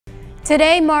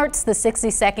Today marks the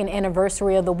 62nd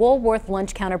anniversary of the Woolworth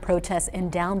lunch counter protest in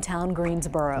downtown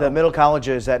Greensboro. The middle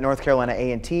colleges at North Carolina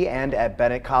A&T and at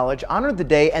Bennett College honored the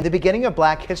day and the beginning of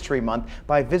Black History Month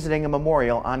by visiting a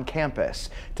memorial on campus.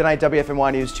 Tonight,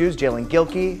 WFMY News 2's Jalen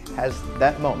Gilkey has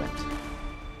that moment.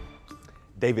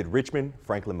 David Richmond,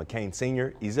 Franklin McCain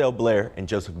Sr., Ezell Blair, and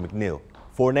Joseph McNeil.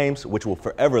 4 names which will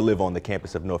forever live on the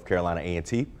campus of North Carolina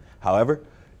A&T. However,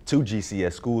 2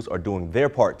 GCS schools are doing their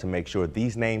part to make sure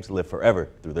these names live forever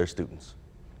through their students.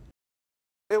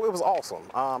 It was awesome.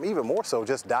 Even more so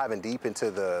just diving deep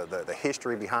into the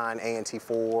history behind A&T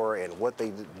 4 and what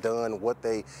they've done, what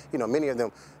they, many of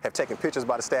them have taken pictures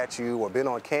by the statue or been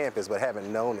on campus but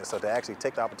haven't known it. So to actually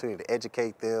take the opportunity to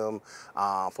educate them,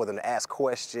 for them to ask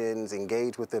questions,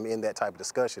 engage with them in that type of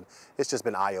discussion, it's just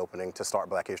been eye-opening to start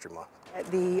Black History Month.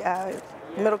 The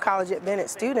middle college at Bennett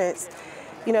students,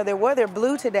 they wore their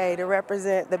blue today to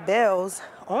represent the Bells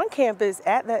on campus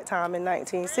at that time in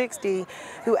 1960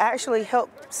 who actually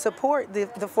helped support the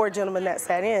 4 gentlemen that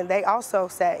sat in. They also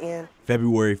sat in.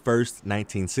 February 1st,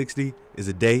 1960 is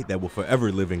a day that will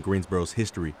forever live in Greensboro's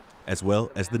history, as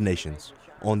well as the nation's.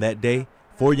 On that day,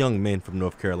 4 young men from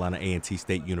North Carolina A&T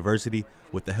State University,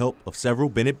 with the help of several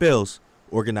Bennett Bells,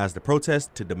 organized a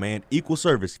protest to demand equal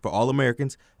service for all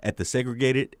Americans at the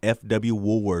segregated F.W.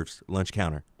 Woolworth's lunch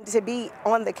counter. To be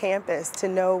on the campus, to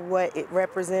know what it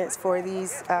represents for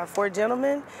these 4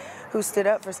 gentlemen who stood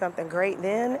up for something great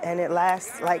then, and it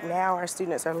lasts like now, our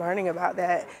students are learning about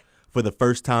that. For the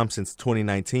first time since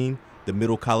 2019, the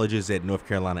middle colleges at North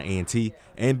Carolina A&T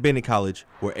and Bennett College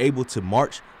were able to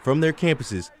march from their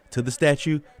campuses to the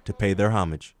statue to pay their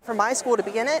homage. For my school to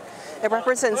begin it, it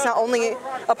represents not only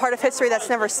a part of history that's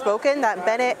never spoken, that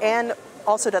Bennett and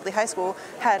also Dudley High School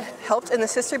had helped in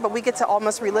this history, but we get to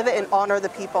almost relive it and honor the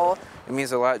people. It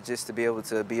means a lot just to be able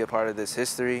to be a part of this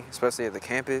history, especially at the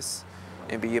campus,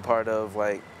 and be a part of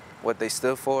what they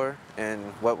stood for and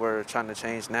what we're trying to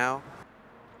change now.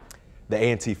 The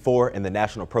A&T 4 and the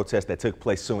national protest that took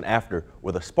place soon after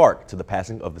were the spark to the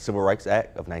passing of the Civil Rights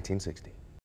Act of 1960.